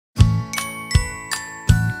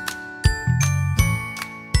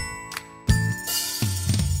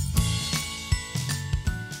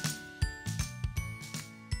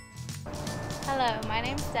my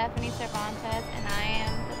name is Stephanie Cervantes, and I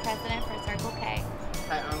am the president for Circle K.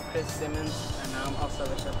 Hi, I'm Chris Simmons, and I'm also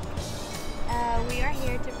the Circle K. We are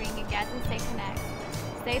here to bring you Gadsden State Connect.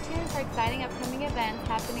 Stay tuned for exciting upcoming events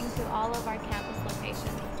happening to all of our campus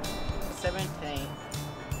locations. The 17th,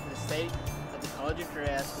 the State of the College of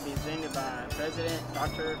Dress will be presented by President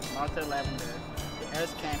Dr. Martha Lavender at the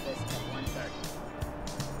Harris campus at 1:30.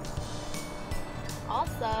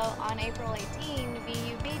 Also, on April 18,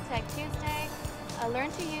 VUB Tech Tuesday,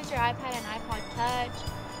 learn to use your iPad and iPod Touch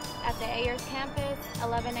at the Ayers campus,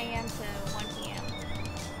 11 a.m. to 1 p.m.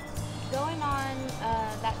 Going on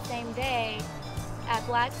that same day, at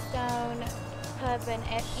Blackstone Pub and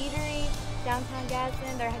Eatery, downtown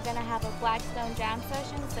Gadsden, they're going to have a Blackstone Jam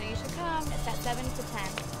session, so you should come. It's at 7 to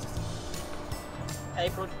 10.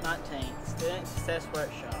 April 19th, Student Success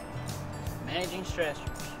Workshop, Managing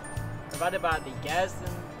Stressors, provided by the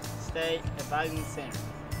Gadsden State Advising Center,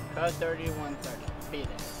 12:30 to 1:30. Be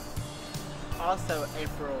there. Also,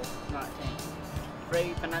 April 19th,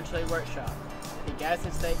 Free Financial Aid Workshop, the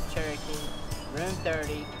Gadsden State Cherokee, room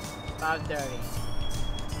 30, 5:30.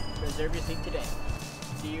 Reserve your seat today.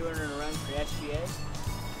 Do you want to run for SGA?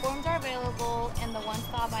 Forms are available in the One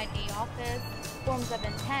Stop ID office. Forms of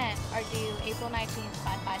intent are due April 19th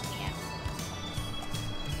by 5 p.m.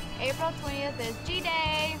 April 20th is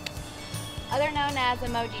G-Day, other known as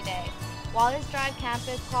EmoG-day. Wallace Drive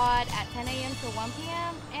Campus Quad at 10 a.m. to 1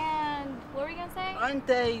 p.m. And what were you going to say? Aren't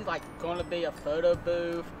they going to be a photo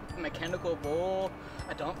booth, a mechanical bull,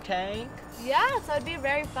 a dunk tank? Yeah, so it'd be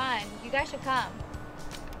very fun. You guys should come.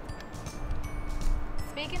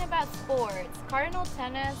 Speaking about sports, Cardinal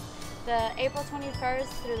Tennis, the April 21st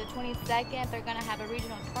through the 22nd, they're going to have a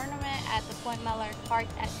regional tournament at the Point Miller Park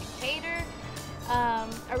at Decatur.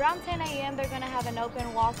 Around 10 a.m. they're going to have an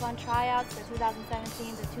open walk-on tryouts for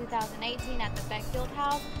 2017 to 2018 at the Beck Field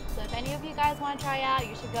House. So if any of you guys want to try out,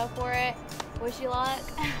 you should go for it. Wish you luck.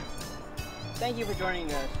 Thank you for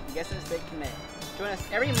joining us, the Gadsden State Connect. Join us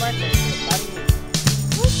every Monday for 5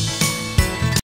 minutes.